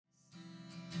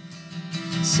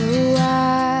So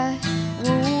I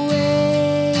won't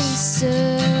waste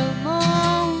a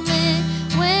moment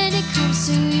when it comes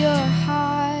to your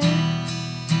heart.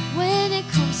 When it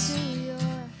comes to your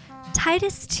heart.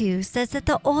 Titus 2 says that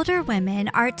the older women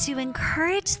are to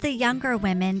encourage the younger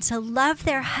women to love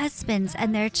their husbands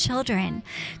and their children,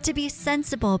 to be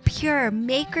sensible, pure,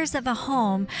 makers of a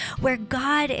home where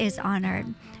God is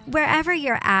honored. Wherever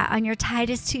you're at on your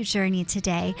Titus 2 journey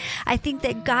today, I think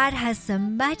that God has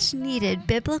some much needed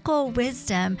biblical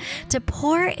wisdom to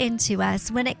pour into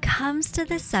us when it comes to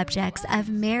the subjects of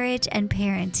marriage and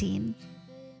parenting.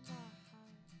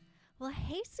 Well,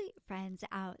 hey, sweet friends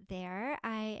out there.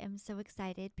 I am so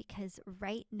excited because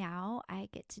right now I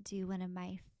get to do one of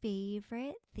my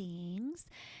favorite things,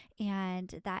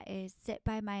 and that is sit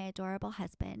by my adorable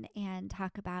husband and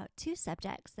talk about two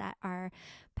subjects that are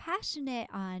passionate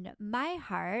on my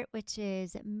heart, which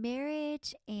is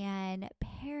marriage and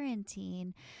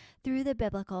parenting through the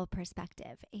biblical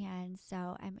perspective. And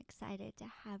so I'm excited to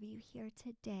have you here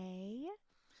today.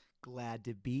 Glad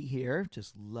to be here.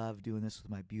 Just love doing this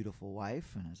with my beautiful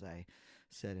wife. And as I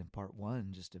said in part one,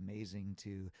 just amazing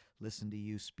to listen to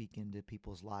you speak into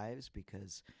people's lives,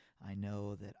 because I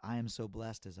know that I am so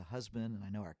blessed as a husband, and I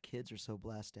know our kids are so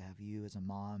blessed to have you as a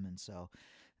mom. And so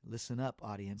listen up,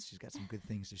 audience. She's got some good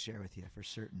things to share with you for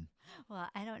certain. Well,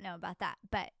 I don't know about that,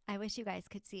 but I wish you guys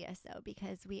could see us, though,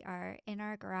 because we are in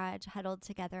our garage huddled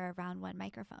together around one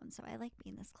microphone. So I like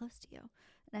being this close to you.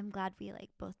 And I'm glad we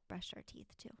both brushed our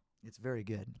teeth, too. It's very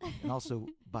good. And also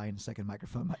buying a second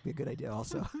microphone might be a good idea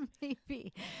also.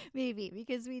 Maybe,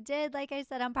 because we did, like I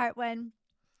said on part one,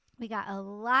 we got a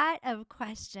lot of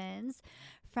questions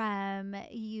from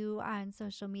you on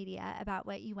social media about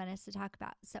what you want us to talk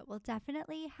about. So we'll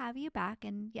definitely have you back.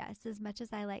 And yes, as much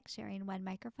as I like sharing one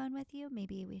microphone with you,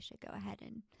 maybe we should go ahead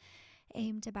and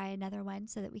aim to buy another one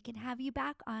so that we can have you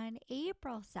back on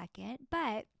April 2nd. But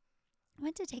I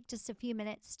want to take just a few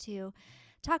minutes to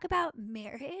talk about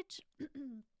marriage.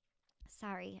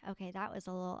 Sorry. Okay, that was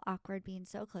a little awkward being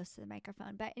so close to the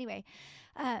microphone. But anyway,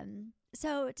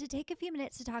 so to take a few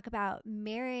minutes to talk about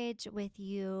marriage with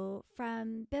you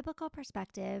from biblical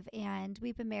perspective, and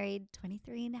we've been married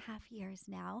 23 and a half years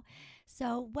now.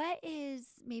 So what is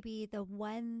maybe the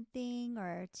one thing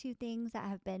or two things that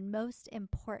have been most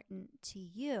important to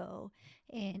you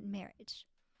in marriage?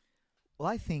 Well,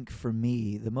 I think for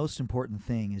me, the most important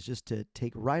thing is just to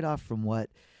take right off from what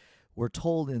we're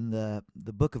told in the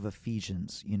book of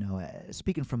Ephesians,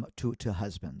 speaking to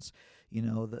husbands.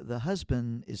 The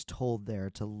husband is told there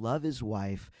to love his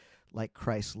wife like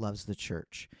Christ loves the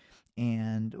church.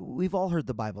 And we've all heard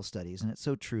the Bible studies, and it's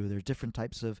so true. There's different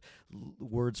types of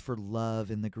words for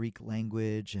love in the Greek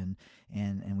language, and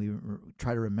we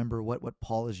try to remember what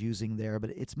Paul is using there. But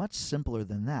it's much simpler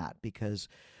than that, because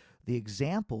the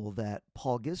example that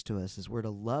Paul gives to us is we're to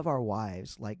love our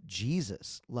wives like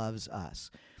Jesus loves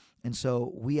us. And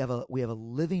so we have a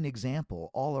living example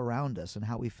all around us and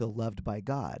how we feel loved by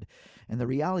God. And the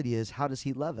reality is, how does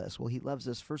he love us? Well, he loves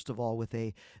us, first of all, with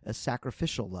a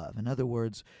sacrificial love. In other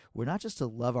words, we're not just to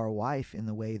love our wife in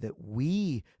the way that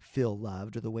we feel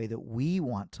loved or the way that we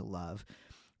want to love,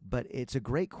 but it's a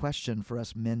great question for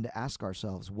us men to ask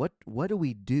ourselves, what do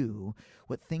we do,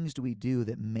 what things do we do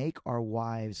that make our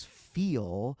wives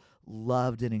feel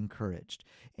loved and encouraged?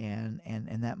 And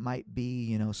that might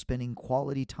be, spending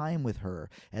quality time with her,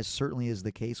 as certainly is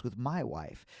the case with my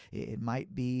wife. It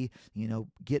might be,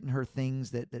 getting her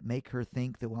things that make her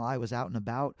think that while I was out and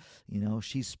about,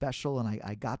 she's special and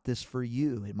I got this for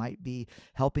you. It might be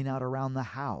helping out around the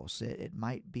house. It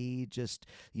might be just,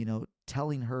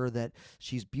 telling her that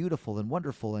she's beautiful and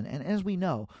wonderful. And as we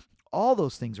know, all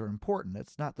those things are important.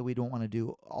 It's not that we don't want to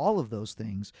do all of those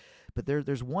things, but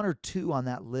there's one or two on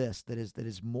that list that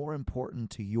is more important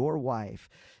to your wife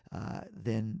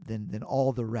than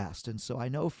all the rest. And so I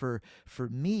know for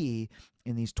me,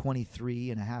 in these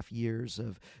 23 and a half years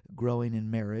of growing in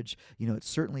marriage, it's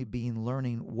certainly been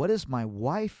learning, what does my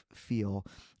wife feel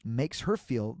makes her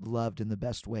feel loved in the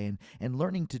best way, and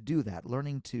learning to do that,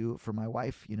 for my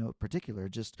wife, in particular,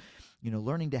 just,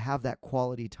 learning to have that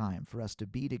quality time for us to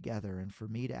be together, and for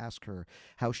me to ask her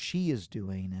how she is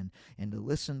doing, and to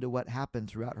listen to what happened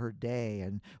throughout her day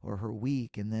or her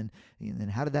week, and then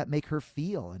how did that make her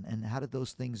feel, and how did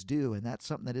those things do? And that's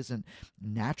something that isn't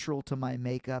natural to my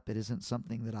makeup. It isn't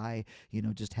something that I,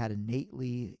 just had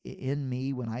innately in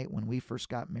me when we first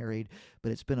got married,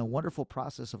 but it's been a wonderful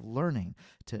process of learning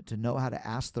to know how to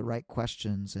ask the right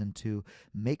questions and to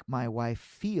make my wife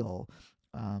feel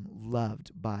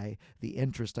loved by the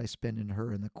interest I spend in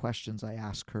her and the questions I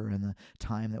ask her and the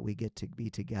time that we get to be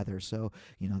together. So,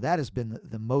 that has been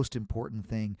the most important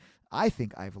thing I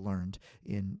think I've learned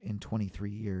in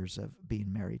 23 years of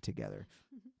being married together.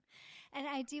 And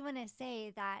I do want to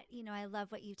say that, I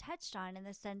love what you touched on in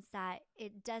the sense that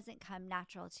it doesn't come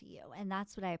natural to you. And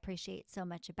that's what I appreciate so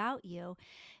much about you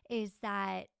is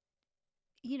that,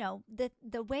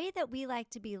 the way that we like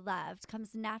to be loved comes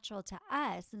natural to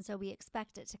us. And so we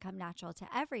expect it to come natural to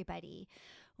everybody,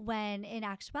 when in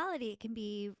actuality, it can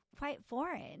be quite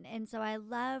foreign. And so I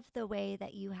love the way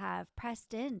that you have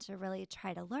pressed in to really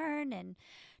try to learn and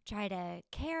try to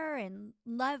care and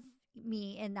love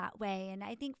me in that way. And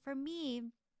I think for me,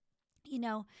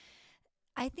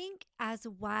 I think as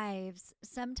wives,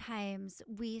 sometimes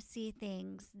we see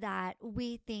things that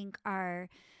we think are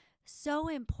so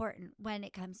important when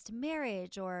it comes to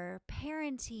marriage or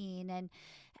parenting,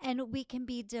 and we can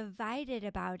be divided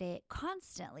about it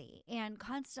constantly and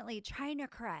constantly trying to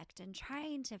correct and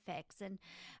trying to fix. And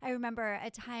I remember a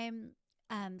time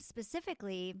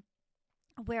specifically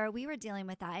where we were dealing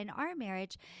with that in our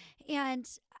marriage, and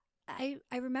I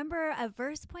remember a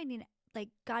verse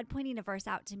God pointing a verse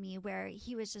out to me where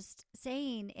he was just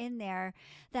saying in there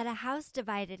that a house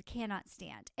divided cannot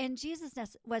stand. And Jesus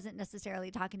wasn't necessarily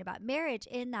talking about marriage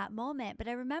in that moment, but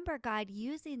I remember God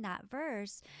using that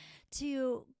verse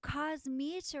to cause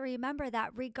me to remember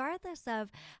that regardless of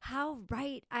how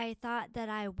right I thought that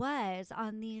I was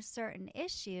on these certain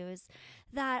issues,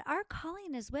 that our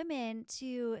calling as women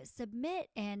to submit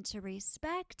and to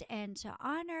respect and to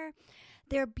honor,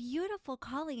 they're beautiful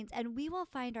callings, and we will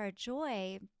find our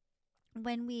joy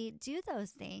when we do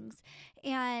those things,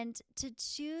 and to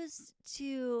choose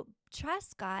to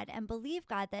trust God and believe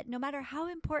God that no matter how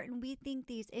important we think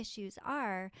these issues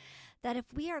are, that if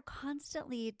we are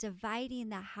constantly dividing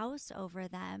the house over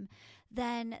them,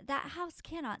 then that house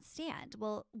cannot stand.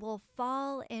 We'll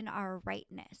fall in our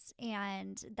rightness,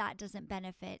 and that doesn't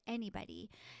benefit anybody.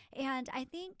 And I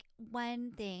think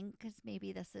one thing, because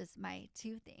maybe this is my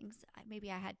two things, maybe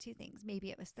I had two things,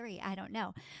 maybe it was three, I don't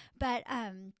know. But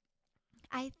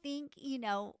I think,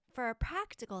 for a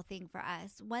practical thing for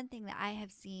us, one thing that I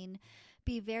have seen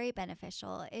be very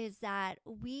beneficial is that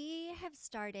we have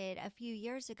started a few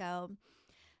years ago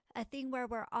a thing where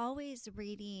we're always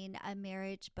reading a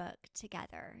marriage book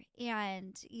together.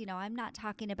 And, I'm not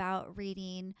talking about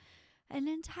reading an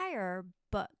entire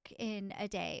book in a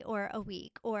day or a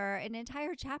week or an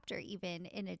entire chapter even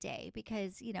in a day,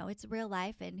 because, it's real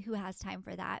life and who has time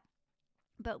for that?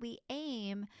 But we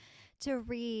aim to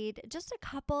read just a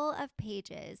couple of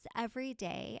pages every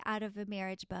day out of a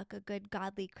marriage book, a good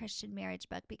godly Christian marriage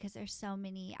book, because there's so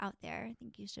many out there. I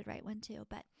think you should write one too.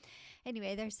 But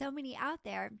anyway, there's so many out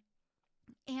there.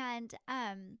 And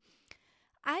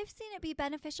I've seen it be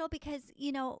beneficial because,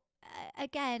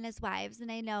 again, as wives,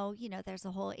 and I know, there's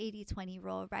a whole 80-20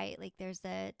 rule, right? Like there's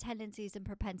the tendencies and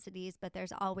propensities, but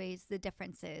there's always the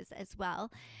differences as well.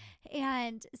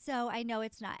 And so I know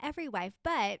it's not every wife,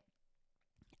 but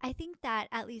I think that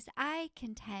at least I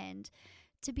can tend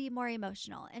to be more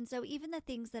emotional. And so even the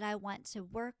things that I want to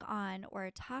work on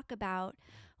or talk about,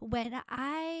 when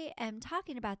I am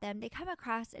talking about them, they come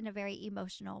across in a very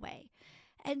emotional way.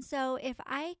 And so if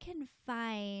I can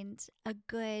find a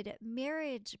good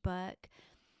marriage book,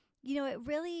 it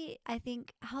really, I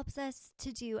think, helps us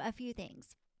to do a few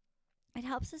things. It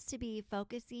helps us to be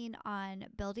focusing on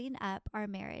building up our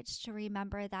marriage, to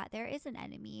remember that there is an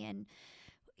enemy and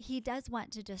he does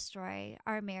want to destroy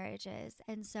our marriages.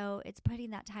 And so it's putting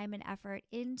that time and effort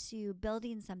into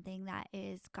building something that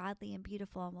is godly and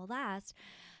beautiful and will last.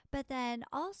 But then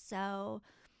also,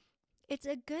 it's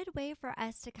a good way for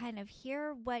us to kind of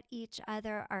hear what each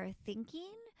other are thinking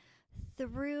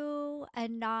through a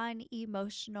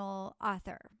non-emotional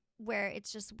author, where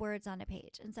it's just words on a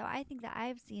page. And so I think that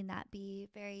I've seen that be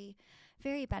very,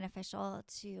 very beneficial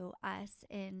to us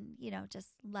in, just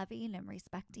loving and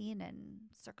respecting and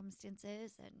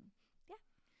circumstances. And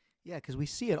Yeah, because we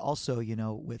see it also,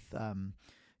 with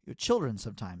your children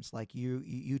sometimes. Like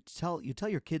you tell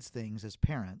your kids things as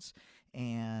parents,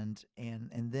 and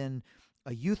then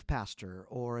a youth pastor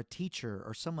or a teacher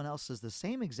or someone else says the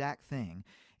same exact thing,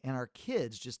 and our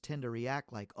kids just tend to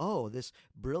react like, oh, this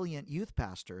brilliant youth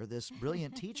pastor, this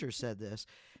brilliant teacher said this.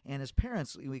 And as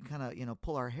parents, we kind of,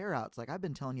 pull our hair out. It's like, I've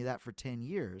been telling you that for 10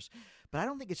 years. But I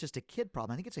don't think it's just a kid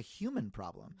problem. I think it's a human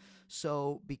problem.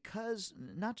 So because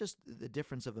not just the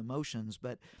difference of emotions,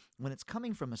 but when it's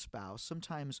coming from a spouse,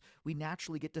 sometimes we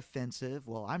naturally get defensive.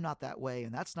 Well, I'm not that way,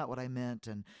 and that's not what I meant,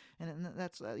 and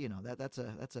that's that's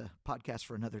a podcast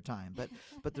for another time.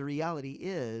 But the reality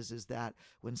is that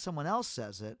when someone else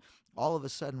says it, all of a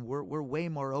sudden we're way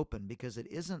more open, because it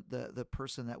isn't the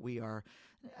person that we are.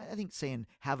 I think saying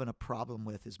having a problem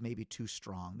with is maybe too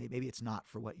strong. Maybe it's not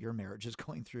for what your marriage is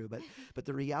going through, but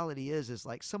the reality is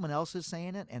like someone else is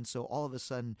saying it, and so all of a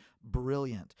sudden,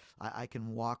 brilliant. I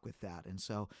can walk with that, and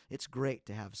so it's great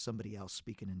to have somebody else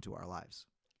speaking into our lives.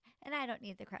 And I don't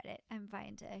need the credit. I'm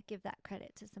fine to give that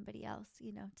credit to somebody else,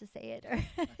 to say it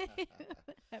or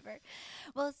whatever.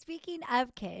 Well, speaking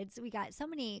of kids, we got so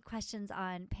many questions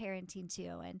on parenting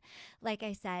too. And like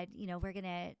I said, we're going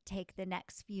to take the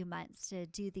next few months to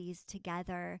do these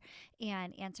together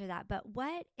and answer that. But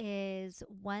what is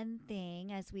one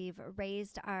thing, as we've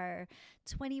raised our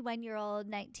 21-year-old,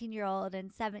 19-year-old,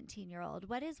 and 17-year-old,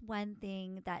 what is one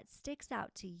thing that sticks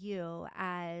out to you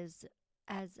as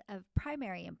of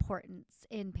primary importance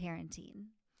in parenting?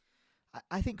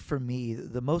 I think for me,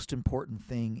 the most important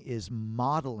thing is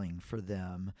modeling for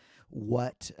them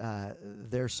what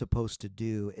they're supposed to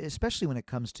do, especially when it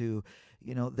comes to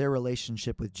their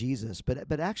relationship with Jesus,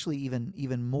 but actually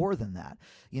even more than that,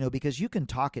 because you can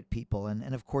talk at people,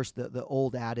 and of course the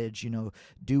old adage,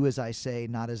 do as I say,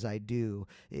 not as I do,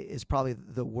 is probably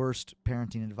the worst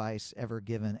parenting advice ever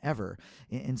given ever.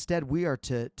 Instead, we are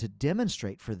to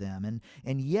demonstrate for them,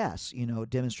 and yes,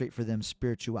 demonstrate for them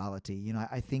spirituality.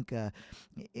 I think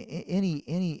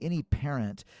any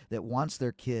parent that wants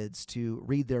their kids to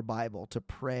read their Bible, to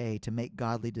pray, to make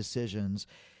godly decisions,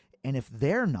 and if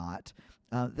they're not,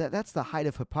 that's the height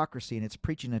of hypocrisy, and it's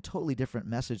preaching a totally different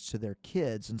message to their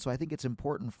kids. And so I think it's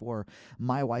important for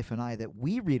my wife and I that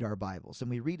we read our Bibles, and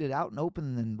we read it out and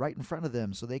open and right in front of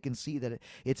them, so they can see that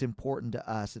it's important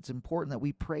to us. It's important that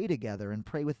we pray together and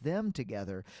pray with them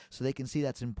together, so they can see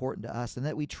that's important to us, and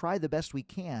that we try the best we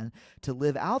can to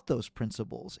live out those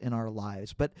principles in our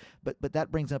lives. But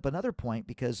that brings up another point,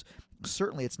 because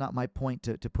certainly it's not my point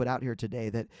to put out here today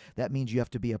that means you have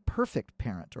to be a perfect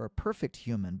parent or a perfect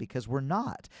human, because we're not.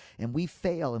 And we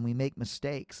fail and we make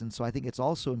mistakes. And so I think it's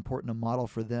also important to model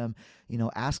for them,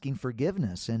 asking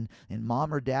forgiveness. And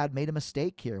mom or dad made a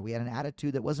mistake here. We had an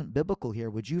attitude that wasn't biblical here.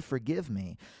 Would you forgive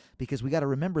me? Because we got to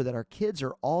remember that our kids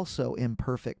are also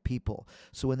imperfect people.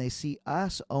 So when they see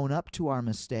us own up to our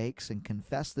mistakes and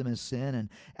confess them as sin and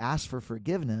ask for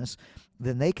forgiveness,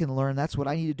 then they can learn that's what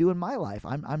I need to do in my life.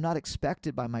 I'm not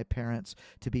expected by my parents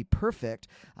to be perfect.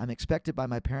 I'm expected by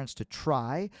my parents to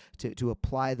try to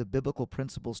apply the biblical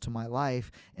principles to my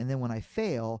life, and then when I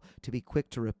fail, to be quick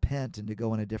to repent and to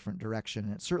go in a different direction.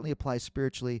 And it certainly applies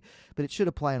spiritually, but it should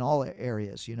apply in all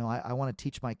areas. I want to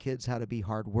teach my kids how to be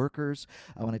hard workers.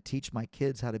 I want to teach my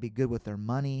kids how to be good with their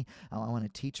money. I want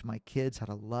to teach my kids how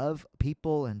to love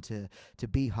people and to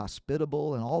be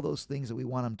hospitable and all those things that we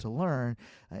want them to learn.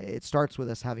 It starts with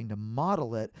us having to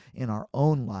model it in our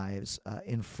own lives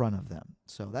in front of them.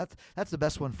 So that's the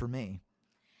best one for me.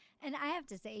 And I have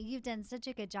to say, you've done such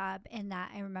a good job in that.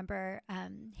 I remember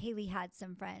Haley had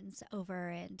some friends over,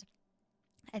 and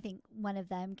I think one of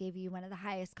them gave you one of the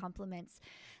highest compliments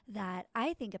that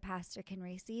I think a pastor can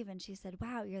receive. And she said,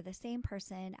 wow, you're the same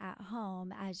person at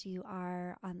home as you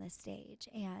are on the stage.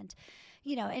 And,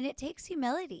 and it takes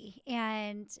humility,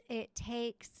 and it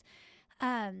takes,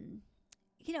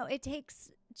 it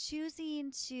takes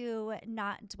choosing to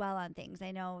not dwell on things. I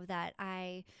know that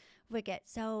I would get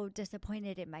so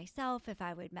disappointed in myself if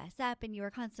I would mess up, and you were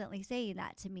constantly saying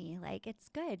that to me, like, it's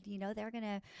good, they're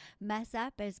gonna mess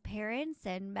up as parents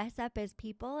and mess up as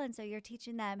people, and so you're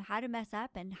teaching them how to mess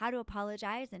up and how to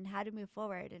apologize and how to move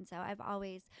forward. And so I've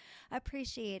always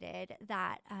appreciated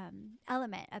that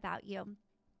element about you.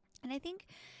 And I think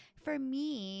for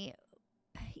me,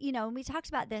 we talked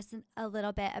about this a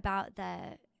little bit about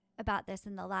this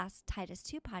in the last Titus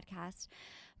 2 podcast.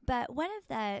 But one of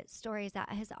the stories that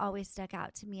has always stuck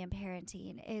out to me in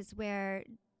parenting is where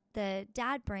the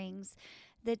dad brings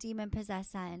the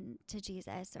demon-possessed son to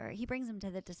Jesus, or he brings him to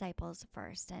the disciples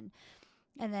first. And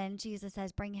then Jesus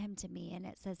says, bring him to me. And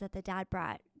it says that the dad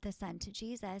brought the son to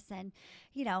Jesus. And,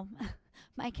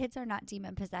 my kids are not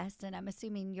demon-possessed, and I'm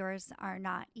assuming yours are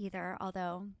not either,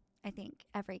 although I think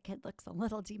every kid looks a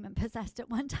little demon-possessed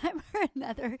at one time or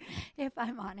another, if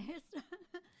I'm honest.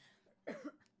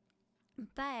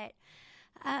 But,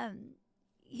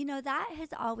 that has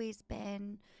always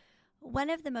been one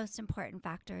of the most important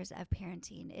factors of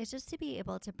parenting, is just to be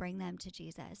able to bring them to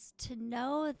Jesus, to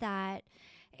know that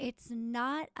it's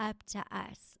not up to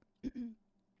us.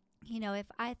 if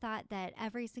I thought that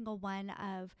every single one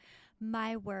of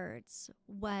my words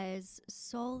was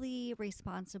solely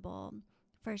responsible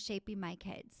for shaping my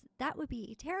kids, that would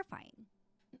be terrifying.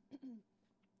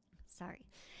 Sorry.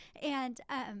 And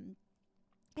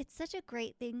it's such a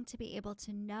great thing to be able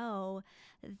to know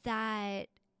that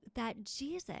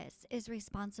Jesus is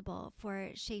responsible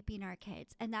for shaping our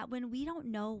kids, and that when we don't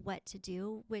know what to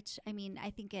do, which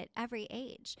I think at every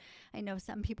age, I know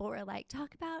some people were like,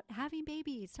 talk about having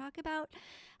babies, talk about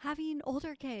having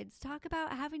older kids, talk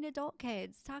about having adult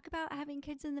kids, talk about having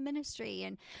kids in the ministry.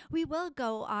 And we will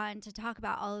go on to talk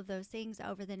about all of those things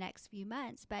over the next few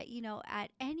months. But, at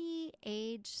any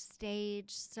age, stage,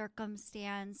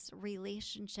 circumstance,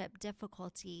 relationship,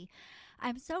 difficulty,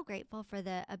 I'm so grateful for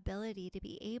the ability to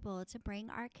be able to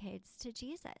bring our kids to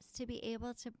Jesus, to be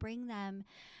able to bring them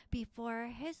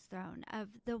before his throne of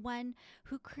the one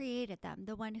who created them,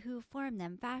 the one who formed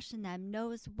them, fashioned them,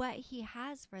 knows what he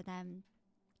has for them,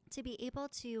 to be able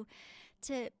to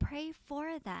pray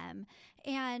for them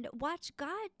and watch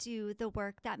God do the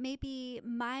work that maybe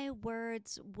my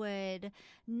words would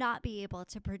not be able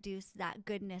to produce that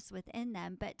goodness within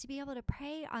them, but to be able to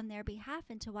pray on their behalf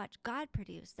and to watch God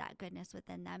produce that goodness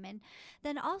within them. And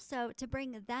then also to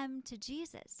bring them to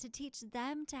Jesus, to teach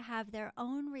them to have their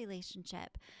own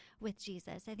relationship with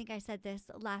Jesus. I think I said this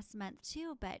last month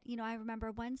too, but I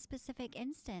remember one specific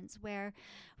instance where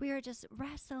we were just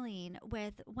wrestling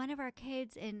with one of our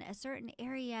kids in a certain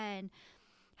area and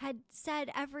had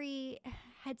said every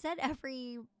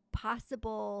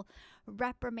possible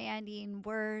reprimanding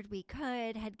word we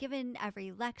could, had given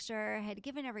every lecture, had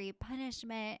given every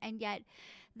punishment, and yet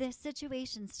this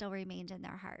situation still remained in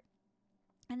their heart.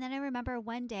 And then I remember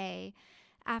one day,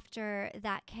 after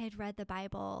that kid read the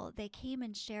Bible, they came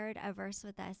and shared a verse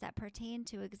with us that pertained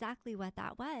to exactly what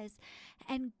that was.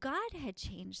 And God had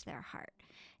changed their heart.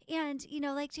 And,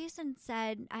 like Jason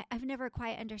said, I've never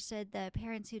quite understood the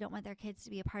parents who don't want their kids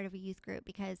to be a part of a youth group,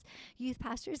 because youth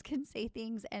pastors can say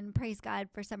things and praise God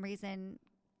for some reason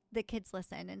the kids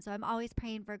listen. And so I'm always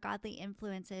praying for godly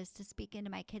influences to speak into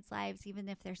my kids' lives, even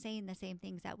if they're saying the same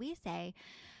things that we say.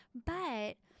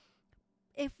 But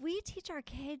if we teach our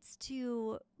kids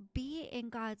to be in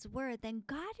God's word, then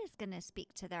God is going to speak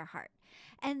to their heart.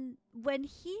 And when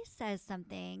he says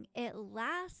something, it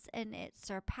lasts and it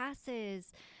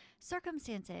surpasses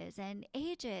circumstances and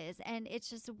ages. And it's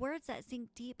just words that sink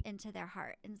deep into their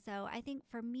heart. And so I think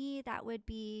for me, that would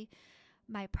be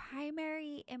my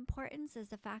primary importance, is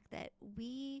the fact that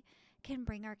we can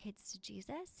bring our kids to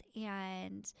Jesus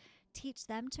and teach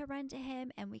them to run to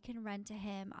him, and we can run to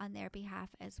him on their behalf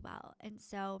as well. And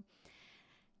so,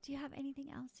 do you have anything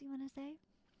else you want to say?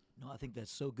 No, I think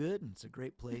that's so good, and it's a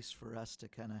great place for us to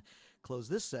kind of close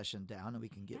this session down, and we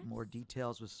can get more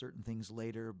details with certain things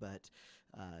later, but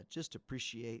just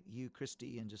appreciate you,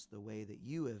 Christy, and just the way that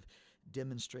you have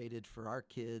demonstrated for our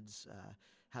kids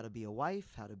how to be a wife,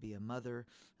 how to be a mother,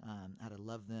 how to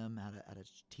love them, how to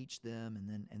teach them,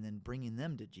 and then bringing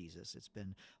them to Jesus. It's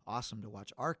been awesome to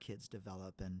watch our kids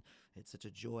develop, and it's such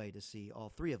a joy to see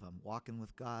all three of them walking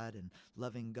with God and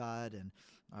loving God. And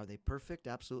are they perfect?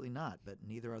 Absolutely not, but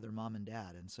neither are their mom and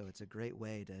dad. And so it's a great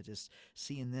way to just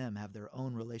seeing them have their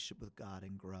own relationship with God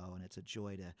and grow. And it's a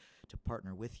joy to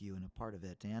partner with you and a part of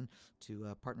it, and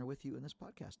to partner with you in this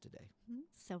podcast today.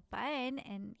 So fun.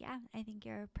 And yeah, I think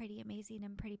you're pretty amazing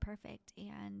and pretty perfect,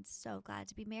 and so glad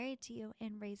to be married to you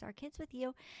and raise our kids with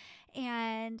you.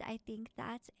 And I think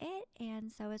that's it.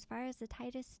 And so as far as the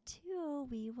Titus 2,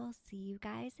 we will see you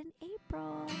guys in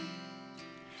April.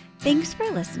 Thanks for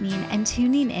listening and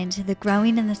tuning in to the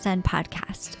Growing in the Sun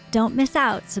podcast. Don't miss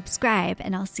out, subscribe,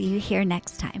 and I'll see you here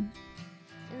next time.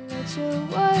 Let your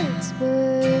words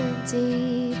burn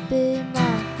deep.